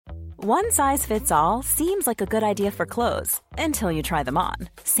One size fits all seems like a good idea for clothes until you try them on.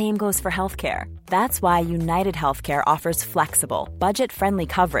 Same goes for healthcare. That's why United Healthcare offers flexible, budget-friendly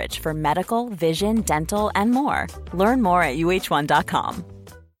coverage for medical, vision, dental, and more. Learn more at uh1.com.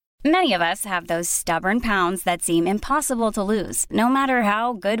 Many of us have those stubborn pounds that seem impossible to lose, no matter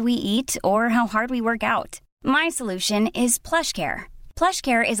how good we eat or how hard we work out. My solution is PlushCare.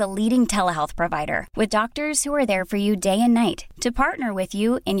 PlushCare is a leading telehealth provider with doctors who are there for you day and night to partner with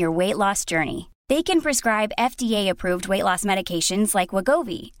you in your weight loss journey. They can prescribe FDA-approved weight loss medications like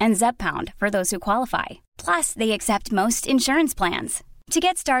Wegovy and Zepbound for those who qualify. Plus, they accept most insurance plans. To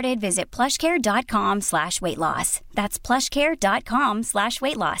get started, visit plushcare.com/weightloss. That's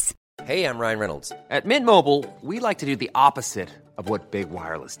plushcare.com/weightloss. Hey, I'm Ryan Reynolds. At Mint Mobile, we like to do the opposite of what Big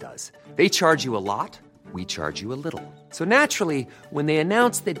Wireless does. They charge you a lot, we charge you a little. So naturally, when they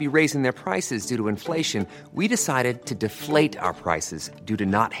announced they'd be raising their prices due to inflation, we decided to deflate our prices due to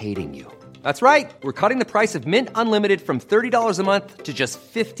not hating you. That's right. We're cutting the price of Mint Unlimited from $30 a month to just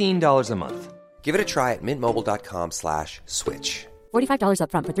 $15 a month. Give it a try at mintmobile.com/switch. $45 up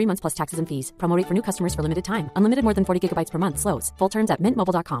front for 3 months plus taxes and fees. Promo rate for new customers for limited time. Unlimited more than 40 gigabytes per month. Slows full terms at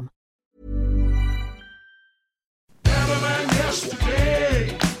mintmobile.com. Better than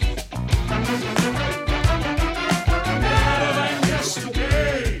yesterday. Better than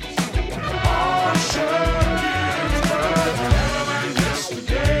yesterday. Oh, sure is better than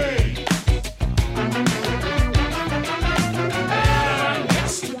yesterday. Better than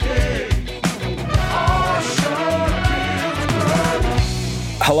yesterday. Oh, sure is better.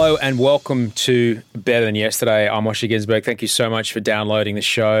 Hello and welcome to Better Than Yesterday. I'm Osher Ginsberg. Thank you so much for downloading the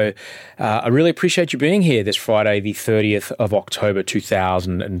show. I really appreciate you being here this Friday, the 30th of October,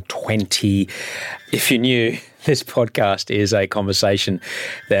 2020. If you're new, this podcast is a conversation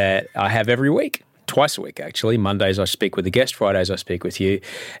that I have every week. Twice a week, actually. Mondays I speak with a guest, Fridays I speak with you.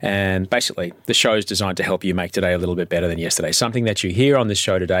 And basically, the show is designed to help you make today a little bit better than yesterday. Something that you hear on this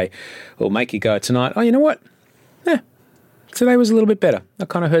show today will make you go tonight, oh, you know what? Today was a little bit better. I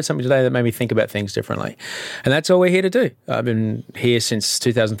kind of heard something today that made me think about things differently. And that's all we're here to do. I've been here since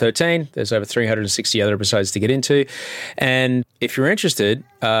 2013. There's over 360 other episodes to get into. And if you're interested,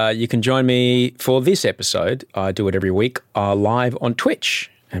 you can join me for this episode. I do it every week live on Twitch.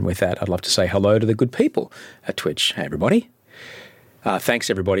 And with that, I'd love to say hello to the good people at Twitch. Hey, everybody. Thanks,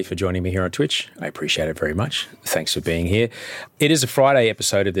 everybody, for joining me here on Twitch. I appreciate it very much. Thanks for being here. It is a Friday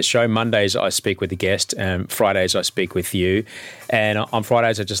episode of this show. Mondays, I speak with a guest, and Fridays, I speak with you. And on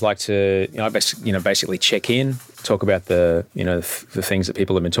Fridays, I just like to, basically check in, talk about the things that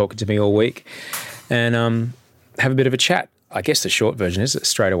people have been talking to me all week, and have a bit of a chat. I guess the short version is that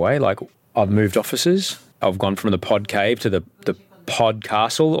straight away, like, I've moved offices. I've gone from the pod cave to the pod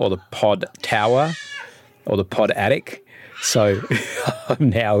castle, or the pod tower, or the pod attic. So I'm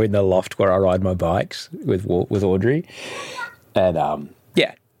now in the loft where I ride my bikes with Audrey. And,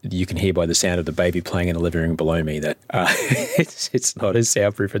 you can hear by the sound of the baby playing in the living room below me that it's not as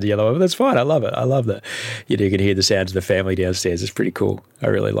soundproof as the other one, but that's fine. I love it. I love that. You can hear the sounds of the family downstairs. It's pretty cool. I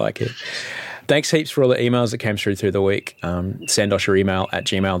really like it. Thanks heaps for all the emails that came through the week. Send us your email at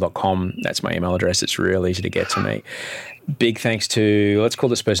gmail.com. That's my email address. It's real easy to get to me. Big thanks to, let's call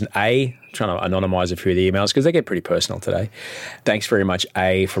this person A. I'm trying to anonymize a few of the emails because they get pretty personal today. Thanks very much,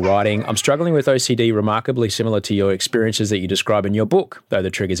 A, for writing. I'm struggling with OCD remarkably similar to your experiences that you describe in your book, though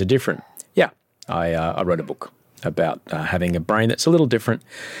the triggers are different. Yeah, I wrote a book about having a brain that's a little different.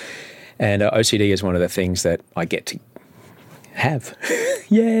 And OCD is one of the things that I get to have.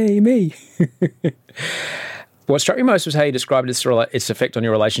 Yay, me. What struck me most was how you described its effect on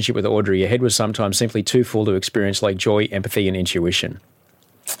your relationship with Audrey. Your head was sometimes simply too full to experience like joy, empathy, and intuition.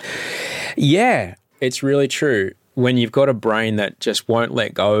 Yeah, it's really true. When you've got a brain that just won't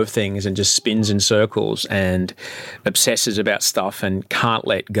let go of things and just spins in circles and obsesses about stuff and can't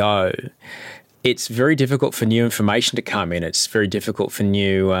let go, it's very difficult for new information to come in. It's very difficult for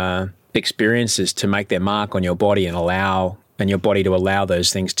new experiences to make their mark on your body and your body to allow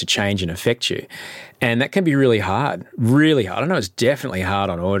those things to change and affect you. And that can be really hard, really hard. I know it's definitely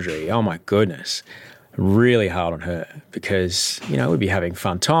hard on Audrey. Oh, my goodness. Really hard on her because, we'd be having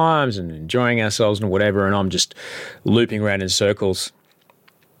fun times and enjoying ourselves and whatever, and I'm just looping around in circles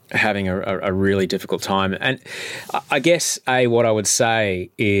having a really difficult time. And I guess, what I would say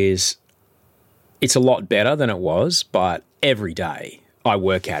is it's a lot better than it was, but every day I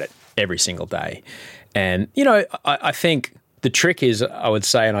work at it every single day. And, I think the trick is, I would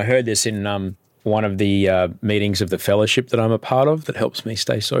say, and I heard this in one of the meetings of the fellowship that I'm a part of that helps me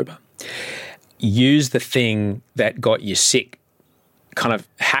stay sober. Use the thing that got you sick, kind of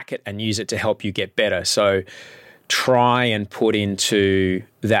hack it and use it to help you get better. So try and put into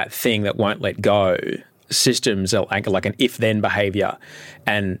that thing that won't let go systems that anchor like an if-then behavior,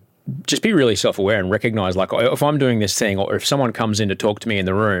 and just be really self-aware and recognize, like, if I'm doing this thing, or if someone comes in to talk to me in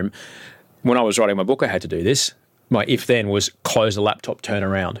the room, when I was writing my book, I had to do this. My if-then was close the laptop, turn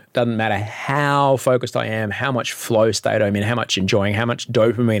around. Doesn't matter how focused I am, how much flow state I'm in, how much enjoying, how much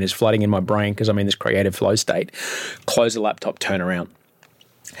dopamine is flooding in my brain because I'm in this creative flow state. Close the laptop, turn around,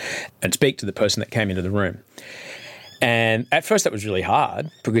 and speak to the person that came into the room. And at first that was really hard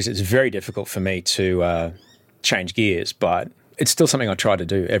because it's very difficult for me to change gears, but it's still something I try to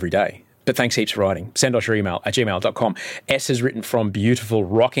do every day. But thanks heaps for writing. Send us your email at gmail.com. S is written from beautiful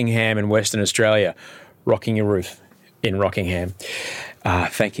Rockingham in Western Australia. Rocking your roof in Rockingham.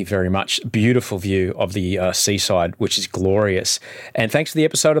 Thank you very much. Beautiful view of the seaside, which is glorious. And thanks for the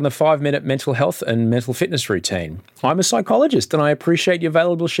episode on the 5-minute mental health and mental fitness routine. I'm a psychologist and I appreciate your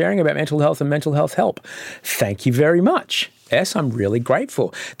valuable sharing about mental health and mental health help. Thank you very much. Yes, I'm really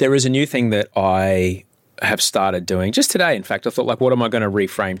grateful. There is a new thing that I have started doing just today. In fact, I thought, like, what am I going to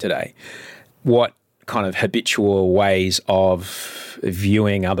reframe today? What kind of habitual ways of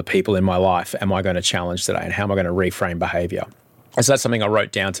viewing other people in my life am I going to challenge today, and how am I going to reframe behavior? And so that's something I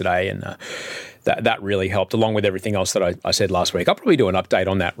wrote down today, and that really helped, along with everything else that I said last week. I'll probably do an update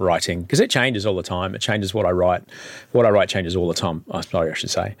on that writing because it changes all the time. It changes what I write. What I write changes all the time, I should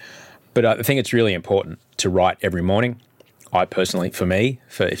say. But I think it's really important to write every morning. I personally,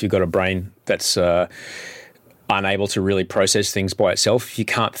 if you've got a brain that's unable to really process things by itself, if you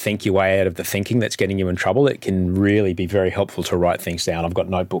can't think your way out of the thinking that's getting you in trouble, it can really be very helpful to write things down. I've got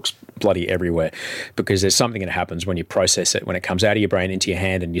notebooks bloody everywhere because there's something that happens when you process it. When it comes out of your brain into your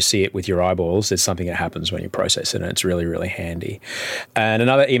hand and you see it with your eyeballs, there's something that happens when you process it, and it's really, really handy. And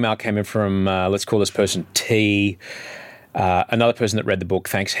another email came in from, let's call this person T, another person that read the book.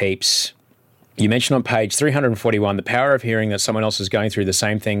 Thanks heaps. You mentioned on page 341, the power of hearing that someone else is going through the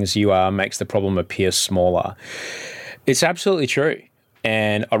same things you are makes the problem appear smaller. It's absolutely true.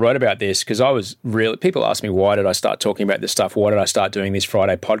 And I wrote about this because people ask me, why did I start talking about this stuff? Why did I start doing these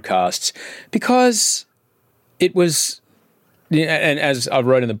Friday podcasts? Because it was, and as I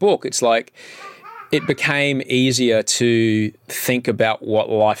wrote in the book, it's like it became easier to think about what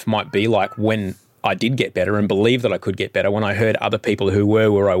life might be like when I did get better and believe that I could get better, when I heard other people who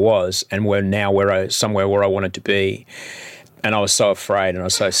were where I was and were now somewhere where I wanted to be. And I was so afraid and I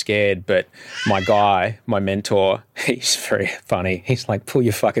was so scared. But my guy, my mentor, he's very funny. He's like, pull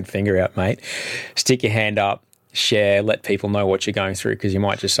your fucking finger out, mate. Stick your hand up, share, let people know what you're going through because you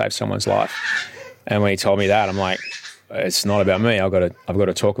might just save someone's life. And when he told me that, I'm like, it's not about me. I've got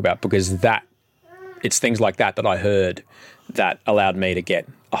to talk about, because it's things like that I heard that allowed me to get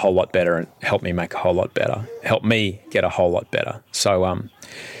a whole lot better and help me make a whole lot better, help me get a whole lot better. So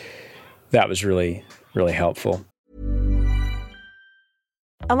that was really, really helpful.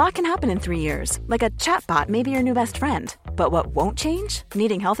 A lot can happen in 3 years, like a chatbot may be your new best friend. But what won't change?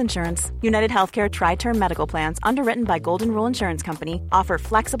 Needing health insurance. United Healthcare Tri-Term Medical Plans, underwritten by Golden Rule Insurance Company, offer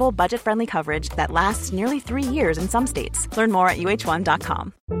flexible, budget-friendly coverage that lasts nearly 3 years in some states. Learn more at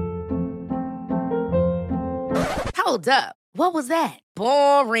UH1.com. Hold up. What was that?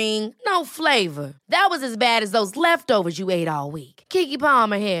 Boring. No flavor. That was as bad as those leftovers you ate all week. Keke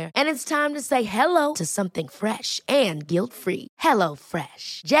Palmer here. And it's time to say hello to something fresh and guilt-free. Hello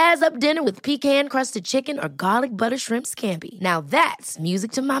Fresh. Jazz up dinner with pecan-crusted chicken or garlic butter shrimp scampi. Now that's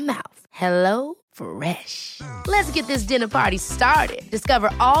music to my mouth. Hello Fresh. Let's get this dinner party started.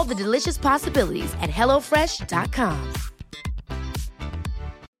 Discover all the delicious possibilities at HelloFresh.com.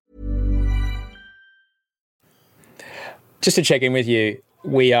 Just to check in with you,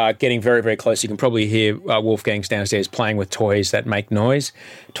 we are getting very, very close. You can probably hear Wolfgang's downstairs playing with toys that make noise,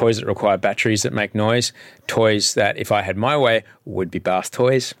 toys that require batteries that make noise, toys that, if I had my way, would be bath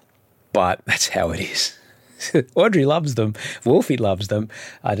toys. But that's how it is. Audrey loves them. Wolfie loves them.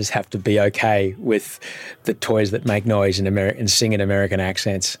 I just have to be okay with the toys that make noise and sing in American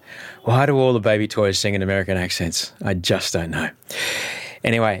accents. Why do all the baby toys sing in American accents? I just don't know.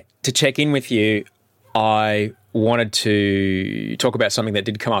 Anyway, to check in with you, I wanted to talk about something that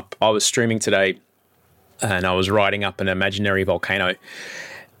did come up. I was streaming today and I was riding up an imaginary volcano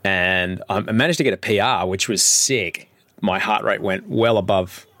and I managed to get a PR, which was sick. My heart rate went well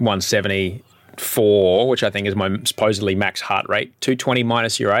above 174, which I think is my supposedly max heart rate. 220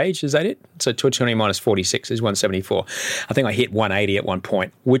 minus your age, is that it? So 220 minus 46 is 174. I think I hit 180 at one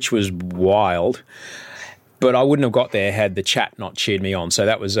point, which was wild. But I wouldn't have got there had the chat not cheered me on. So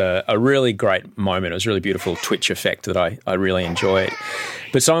that was a really great moment. It was a really beautiful Twitch effect that I really enjoyed.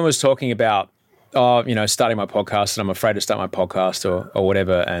 But someone was talking about starting my podcast, and I'm afraid to start my podcast or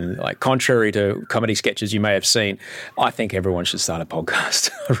whatever. And like, contrary to comedy sketches you may have seen, I think everyone should start a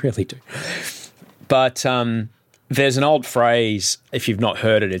podcast. I really do. But there's an old phrase, if you've not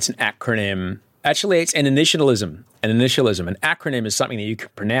heard it, it's an acronym. Actually, it's an initialism. An acronym is something that you can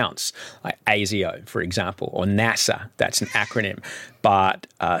pronounce, like ASIO, for example, or NASA. That's an acronym. But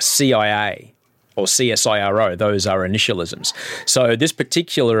CIA or CSIRO, those are initialisms. So this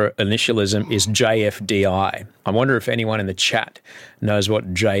particular initialism is JFDI. I wonder if anyone in the chat knows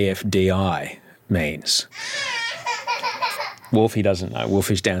what JFDI means. Wolfie doesn't know.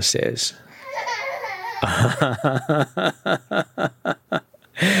 Wolfie's downstairs.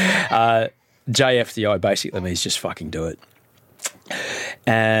 JFDI basically means just fucking do it.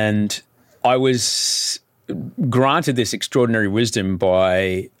 And I was granted this extraordinary wisdom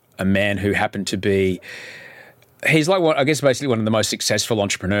by a man who happened to be, he's like, I guess basically one of the most successful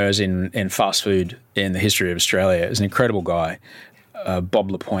entrepreneurs in fast food in the history of Australia. He's an incredible guy.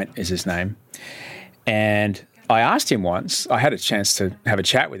 Bob Lapointe is his name. And I asked him once, I had a chance to have a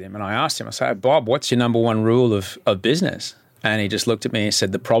chat with him, and I asked him, I said, Bob, what's your number one rule of business? And he just looked at me and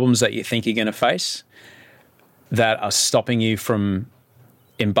said, the problems that you think you're going to face that are stopping you from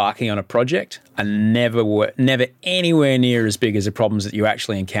embarking on a project are never anywhere near as big as the problems that you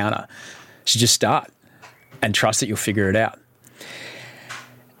actually encounter. So just start and trust that you'll figure it out.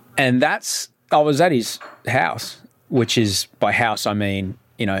 And I was at his house, which is, by house I mean,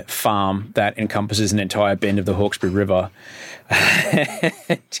 farm that encompasses an entire bend of the Hawkesbury River.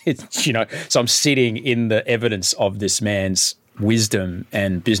 So I'm sitting in the evidence of this man's wisdom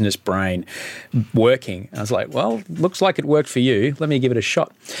and business brain working. I was like, well, looks like it worked for you. Let me give it a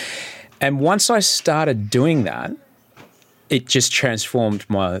shot. And once I started doing that, it just transformed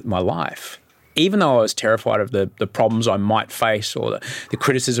my life. Even though I was terrified of the problems I might face, or the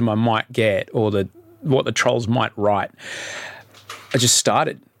criticism I might get, or what the trolls might write, I just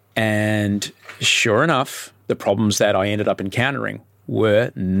started. And sure enough, the problems that I ended up encountering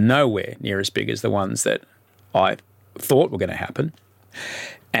were nowhere near as big as the ones that I thought were going to happen.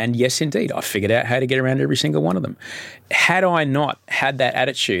 And yes, indeed, I figured out how to get around every single one of them. Had I not had that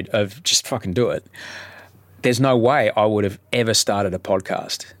attitude of just fucking do it, there's no way I would have ever started a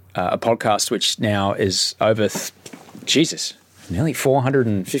podcast. A podcast which now is over, nearly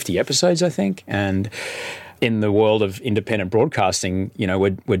 450 episodes, I think. And in the world of independent broadcasting,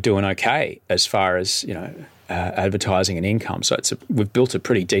 we're doing okay as far as, advertising and income. So we've built a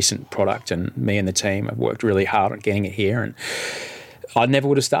pretty decent product, and me and the team have worked really hard on getting it here. And I never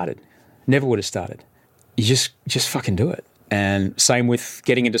would have started. You just fucking do it. And same with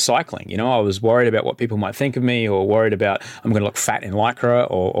getting into cycling. I was worried about what people might think of me, or worried about I'm going to look fat in Lycra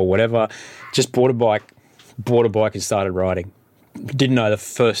or whatever. Just bought a bike and started riding. Didn't know the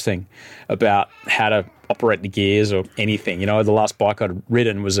first thing about how to operate the gears or anything. The last bike I'd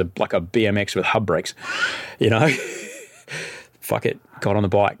ridden was like a BMX with hub brakes. Fuck it. Got on the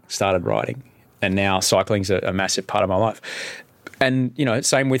bike, started riding. And now cycling's a massive part of my life. And,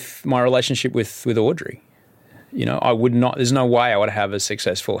 same with my relationship with Audrey. There's no way I would have a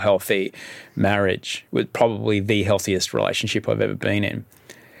successful, healthy marriage with probably the healthiest relationship I've ever been in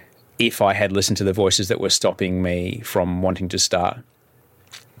if I had listened to the voices that were stopping me from wanting to start.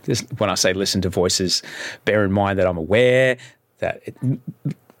 When I say listen to voices, bear in mind that I'm aware that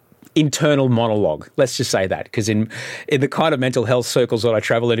internal monologue, let's just say that, because in the kind of mental health circles that I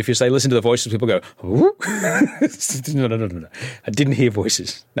travel in, if you say listen to the voices, people go, ooh. No. I didn't hear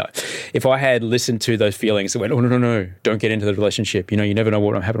voices. No. If I had listened to those feelings that went, oh, no, don't get into the relationship. You never know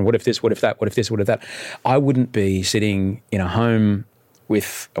what will happen. What if this? What if that? What if this? What if that? I wouldn't be sitting in a home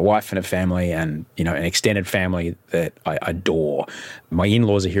with a wife and a family and, an extended family that I adore. My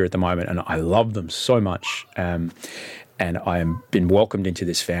in-laws are here at the moment and I love them so much. And I am been welcomed into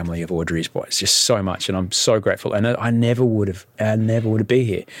this family of Audrey's boys just so much, and I'm so grateful. And I never would have been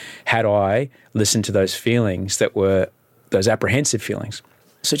here had I listened to those feelings that were those apprehensive feelings.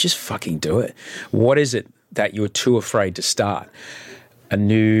 So just fucking do it. What is it that you're too afraid to start? A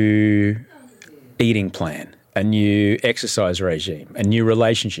new eating plan, a new exercise regime, a new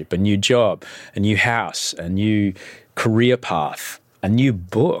relationship, a new job, a new house, a new career path, a new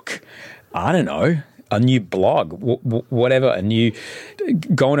book. I don't know. A new blog, whatever,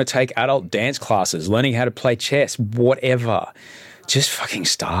 going to take adult dance classes, learning how to play chess, whatever. Just fucking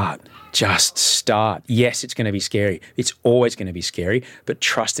start. Just start. Yes, it's going to be scary. It's always going to be scary, but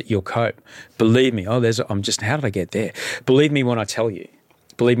trust that you'll cope. Believe me. how did I get there? Believe me when I tell you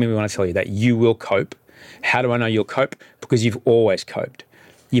that you will cope. How do I know you'll cope? Because you've always coped.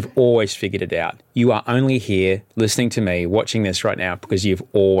 You've always figured it out. You are only here listening to me, watching this right now, because you've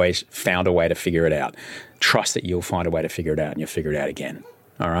always found a way to figure it out. Trust that you'll find a way to figure it out, and you'll figure it out again.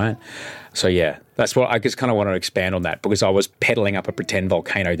 All right? So, yeah, that's what I just kind of want to expand on that, because I was pedaling up a pretend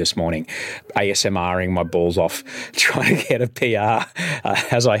volcano this morning, ASMRing my balls off, trying to get a PR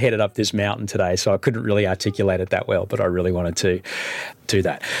as I headed up this mountain today. So I couldn't really articulate it that well, but I really wanted to do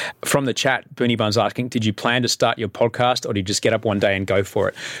that. From the chat, Bernie Bun's asking, did you plan to start your podcast, or did you just get up one day and go for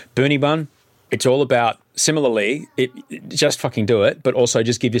it? Bernie Bun, it's all about, similarly, just fucking do it, but also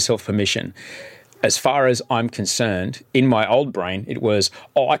just give yourself permission. As far as I'm concerned, in my old brain, it was,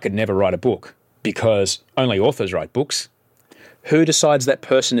 I could never write a book because only authors write books. Who decides that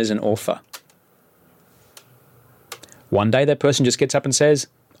person is an author? One day that person just gets up and says,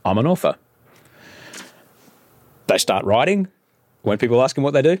 I'm an author. They start writing. When people ask them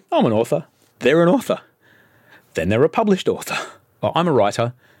what they do, I'm an author. They're an author. Then they're a published author. Well, I'm a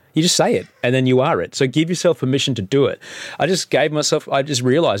writer. You just say it, and then you are it. So give yourself permission to do it. I just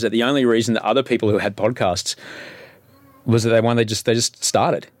realized that the only reason that other people who had podcasts was that they just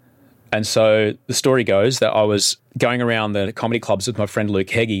started. And so the story goes that I was going around the comedy clubs with my friend Luke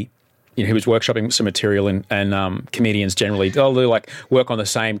Heggie. He was workshopping some material, and comedians generally, they'll like work on the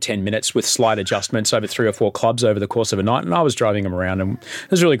same 10 minutes with slight adjustments over 3 or 4 clubs over the course of a night. And I was driving them around, and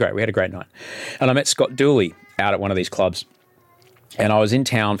it was really great. We had a great night. And I met Scott Dooley out at one of these clubs. And I was in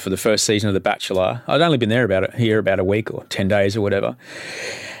town for the first season of The Bachelor. I'd only been there about a week or 10 days or whatever.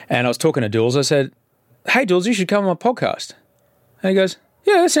 And I was talking to Dools. I said, hey, Dools, you should come on my podcast. And he goes,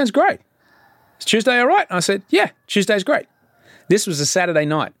 yeah, that sounds great. Is Tuesday all right? And I said, yeah, Tuesday's great. This was a Saturday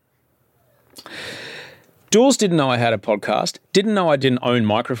night. Dools didn't know I had a podcast, didn't know I didn't own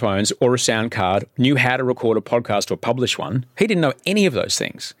microphones or a sound card, knew how to record a podcast or publish one. He didn't know any of those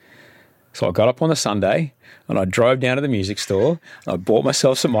things. So I got up on a Sunday and I drove down to the music store. I bought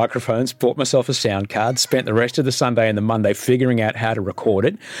myself some microphones, bought myself a sound card, spent the rest of the Sunday and the Monday figuring out how to record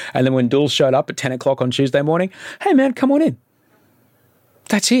it. And then when Dools showed up at 10 o'clock on Tuesday morning, hey man, come on in.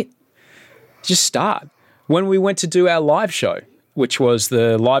 That's it. Just start. When we went to do our live show, which was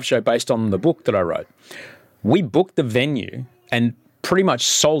the live show based on the book that I wrote, we booked the venue and pretty much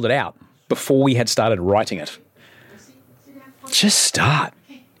sold it out before we had started writing it. Just start.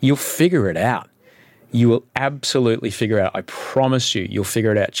 You'll figure it out. You will absolutely figure it out. I promise you, you'll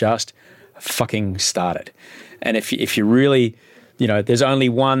figure it out. Just fucking start it. And if you really, there's only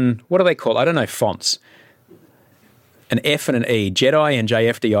one, what do they call it? I don't know, fonts. An F and an E. Jedi and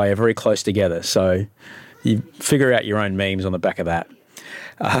JFDI are very close together. So you figure out your own memes on the back of that.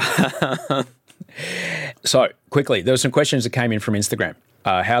 So quickly, there were some questions that came in from Instagram.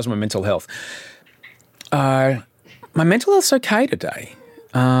 How's my mental health? My mental health's okay today.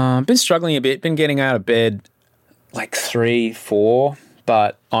 Been struggling a bit, been getting out of bed like 3, 4,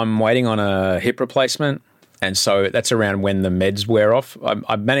 but I'm waiting on a hip replacement. And so that's around when the meds wear off.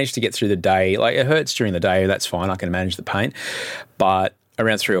 I've managed to get through the day. Like it hurts during the day. That's fine. I can manage the pain. But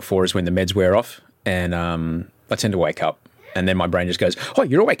around 3 or 4 is when the meds wear off. And I tend to wake up. And then my brain just goes, oh,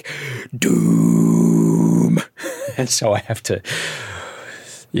 you're awake. Doom. And so I have to,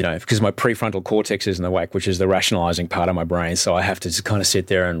 because my prefrontal cortex isn't awake, which is the rationalizing part of my brain. So I have to just kind of sit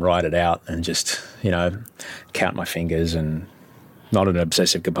there and write it out and just, count my fingers, and not in an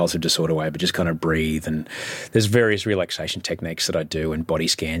obsessive compulsive disorder way, but just kind of breathe. And there's various relaxation techniques that I do and body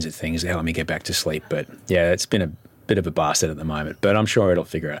scans and things that help me get back to sleep. But yeah, it's been a bit of a bastard at the moment, but I'm sure it'll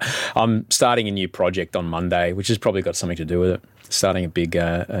figure it out. I'm starting a new project on Monday, which has probably got something to do with it. Starting a big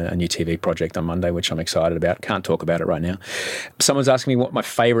a new TV project on Monday, which I'm excited about. Can't talk about it right now. Someone's asking me what my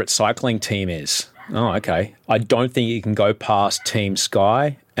favourite cycling team is. Oh, okay. I don't think you can go past Team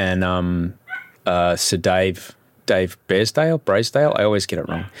Sky and Sir Dave Braisdale. I always get it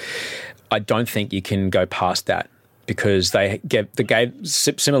wrong. I don't think you can go past that because they gave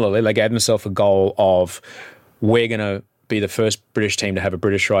themselves a goal of, we're going to be the first British team to have a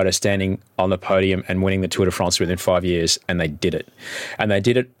British rider standing on the podium and winning the Tour de France within 5 years, and they did it. And they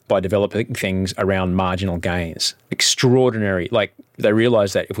did it by developing things around marginal gains. Extraordinary. Like, they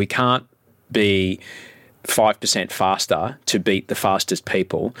realised that if we can't be 5% faster to beat the fastest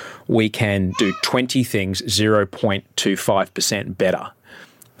people, we can do 20 things 0.25% better.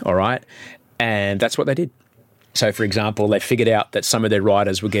 All right? And that's what they did. So, for example, they figured out that some of their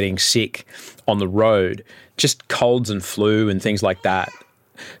riders were getting sick on the road, just colds and flu and things like that.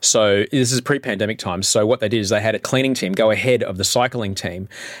 So this is pre-pandemic times. So what they did is they had a cleaning team go ahead of the cycling team,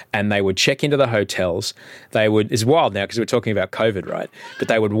 and they would check into the hotels. They would, it's wild now because we're talking about COVID, right? But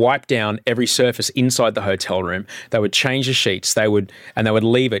they would wipe down every surface inside the hotel room. They would change the sheets. They would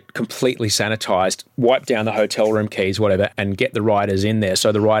leave it completely sanitized, wipe down the hotel room keys, whatever, and get the riders in there.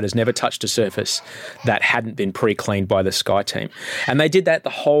 So the riders never touched a surface that hadn't been pre-cleaned by the Sky team. And they did that the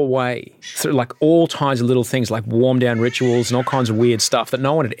whole way through, like all kinds of little things like warm down rituals and all kinds of weird stuff that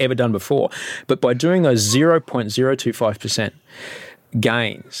no one had ever done before. But by doing those 0.025%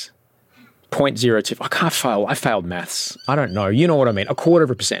 gains, 0.02, I failed maths. I don't know. You know what I mean?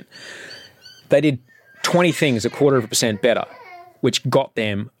 0.25%. They did 20 things 0.25% better, which got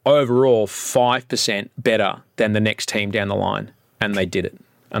them overall 5% better than the next team down the line. And they did it.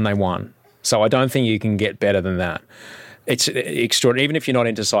 And they won. So I don't think you can get better than that. It's extraordinary. Even if you're not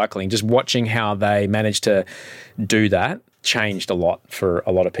into cycling, just watching how they managed to do that changed a lot for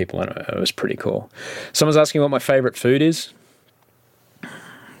a lot of people, and it was pretty cool. Someone's asking what my favourite food is.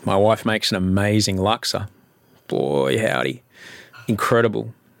 My wife makes an amazing laksa. Boy, howdy.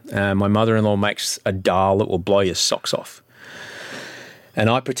 Incredible. My mother-in-law makes a dal that will blow your socks off. And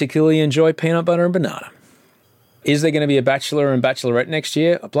I particularly enjoy peanut butter and banana. Is there going to be a bachelor and bachelorette next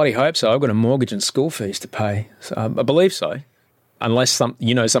year? I bloody hope so. I've got a mortgage and school fees to pay. So I believe so. Unless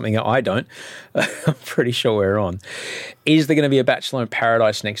you know something that I don't. I'm pretty sure we're on. Is there going to be a Bachelor in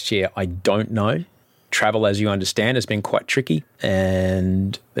Paradise next year? I don't know. Travel, as you understand, has been quite tricky,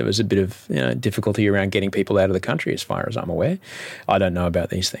 and there was a bit of difficulty around getting people out of the country as far as I'm aware. I don't know about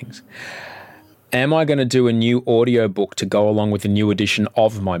these things. Am I going to do a new audio book to go along with the new edition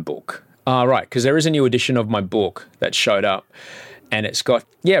of my book? Right, because there is a new edition of my book that showed up, and it's got,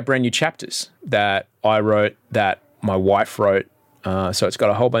 brand new chapters that I wrote, that my wife wrote. So it's got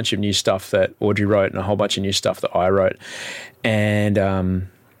a whole bunch of new stuff that Audrey wrote and a whole bunch of new stuff that I wrote. And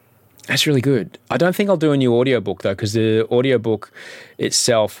that's really good. I don't think I'll do a new audiobook, though, because the audiobook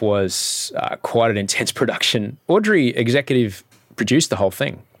itself was quite an intense production. Audrey executive produced the whole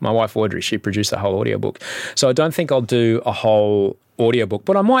thing. My wife, Audrey, she produced the whole audiobook. So I don't think I'll do a whole audiobook,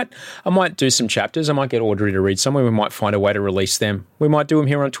 but I might do some chapters. I might get Audrey to read some. We might find a way to release them. We might do them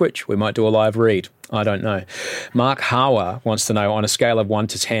here on Twitch. We might do a live read. I don't know. Mark Hawa wants to know, on a scale of 1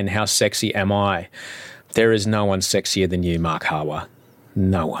 to 10, how sexy am I? There is no one sexier than you, Mark Hawa.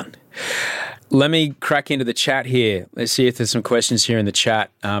 No one. Let me crack into the chat here. Let's see if there's some questions here in the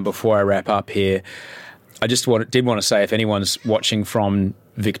chat before I wrap up here. I just did want to say, if anyone's watching from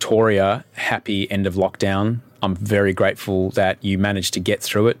Victoria, happy end of lockdown. I'm very grateful that you managed to get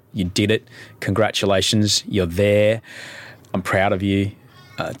through it. You did it. Congratulations. You're there. I'm proud of you.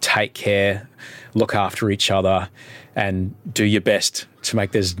 Take care. Look after each other, and do your best to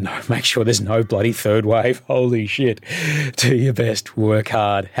make sure there's no bloody third wave. Holy shit. Do your best. Work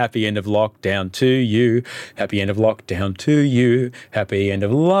hard. Happy end of lockdown to you. Happy end of lockdown to you. Happy end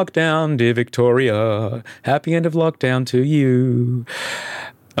of lockdown, dear Victoria. Happy end of lockdown to you.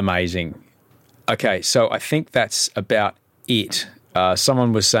 Amazing. Okay, so I think that's about it.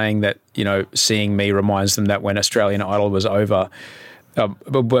 Someone was saying that, seeing me reminds them that when Australian Idol was over.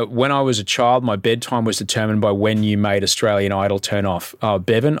 But when I was a child, my bedtime was determined by when you made Australian Idol turn off.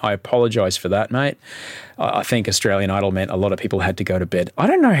 Bevan, I apologise for that, mate. I think Australian Idol meant a lot of people had to go to bed. I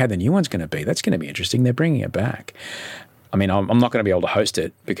don't know how the new one's going to be. That's going to be interesting. They're bringing it back. I mean, I'm not going to be able to host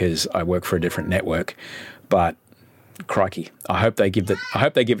it because I work for a different network, but crikey, I hope they give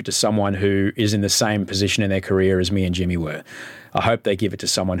it to someone who is in the same position in their career as me and Jimmy were. I hope they give it to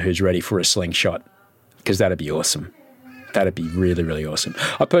someone who's ready for a slingshot, because that'd be awesome. That'd be really, really awesome.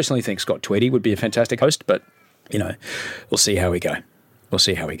 I personally think Scott Tweedy would be a fantastic host, but, we'll see how we go.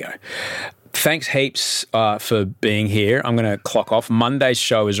 Thanks heaps for being here. I'm going to clock off. Monday's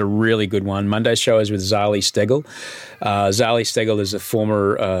show is a really good one. Monday's show is with Zali Steggall. Zali Steggall is a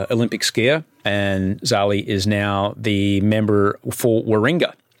former Olympic skier, and Zali is now the member for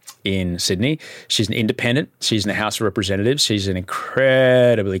Warringah in Sydney. She's an independent. She's in the House of Representatives. She's an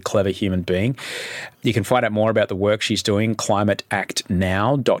incredibly clever human being. You can find out more about the work she's doing,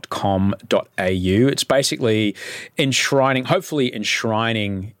 climateactnow.com.au. It's basically hopefully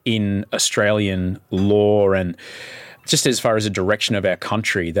enshrining in Australian law, and just as far as the direction of our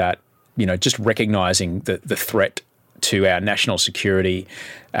country, that, just recognising the threat to our national security,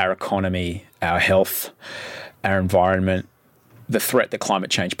 our economy, our health, our environment, the threat that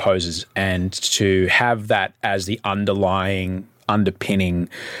climate change poses, and to have that as the underpinning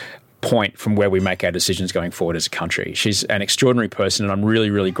point from where we make our decisions going forward as a country. She's an extraordinary person, and I'm really,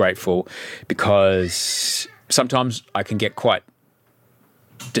 really grateful, because sometimes I can get quite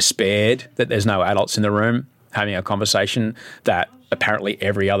despaired that there's no adults in the room having a conversation that apparently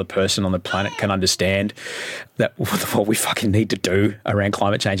every other person on the planet can understand that what we fucking need to do around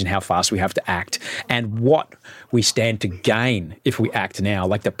climate change and how fast we have to act and what we stand to gain if we act now,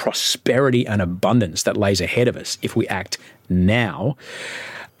 like the prosperity and abundance that lays ahead of us if we act now.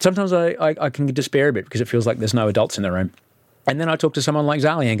 Sometimes I can despair a bit because it feels like there's no adults in the room. And then I talk to someone like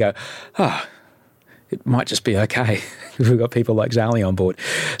Zali and go, it might just be okay if we've got people like Zali on board.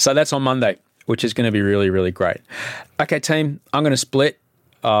 So that's on Monday, which is going to be really, really great. Okay, team, I'm going to split.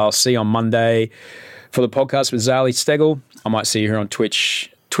 I'll see you on Monday for the podcast with Zali Steggall. I might see you here on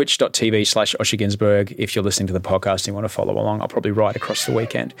Twitch, twitch.tv/Osher Günsberg. If you're listening to the podcast and you want to follow along, I'll probably write across the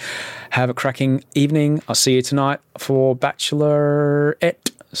weekend. Have a cracking evening. I'll see you tonight for Bachelorette,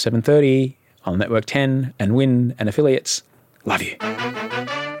 7:30 on Network 10 and Win and affiliates. Love you.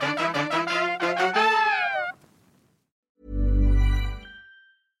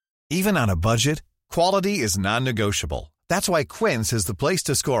 Even on a budget, quality is non-negotiable. That's why Quince is the place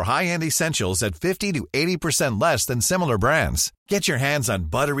to score high-end essentials at 50 to 80% less than similar brands. Get your hands on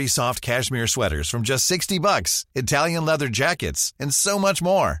buttery soft cashmere sweaters from just $60, Italian leather jackets, and so much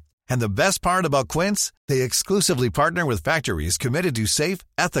more. And the best part about Quince, they exclusively partner with factories committed to safe,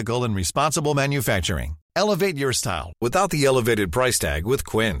 ethical, and responsible manufacturing. Elevate your style without the elevated price tag with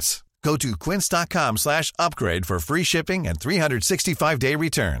Quince. Go to quince.com/upgrade for free shipping and 365-day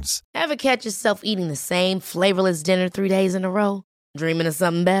returns. Ever catch yourself eating the same flavorless dinner 3 days in a row? Dreaming of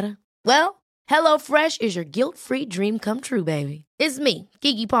something better? Well, HelloFresh is your guilt-free dream come true, baby. It's me,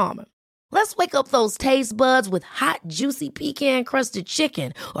 Keke Palmer. Let's wake up those taste buds with hot, juicy pecan-crusted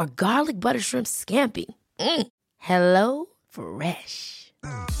chicken or garlic butter shrimp scampi. Hello Fresh.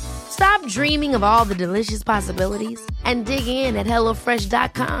 Stop dreaming of all the delicious possibilities and dig in at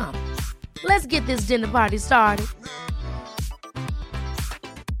HelloFresh.com. Let's get this dinner party started.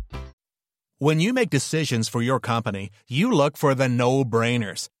 When you make decisions for your company, you look for the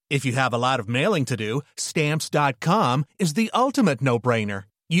no-brainers. If you have a lot of mailing to do, Stamps.com is the ultimate no-brainer.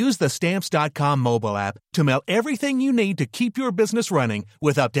 Use the Stamps.com mobile app to mail everything you need to keep your business running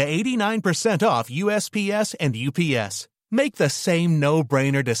with up to 89% off USPS and UPS. Make the same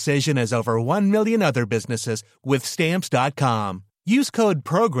no-brainer decision as over 1 million other businesses with Stamps.com. Use code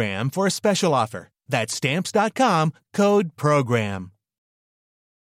PROGRAM for a special offer. That's Stamps.com, code PROGRAM.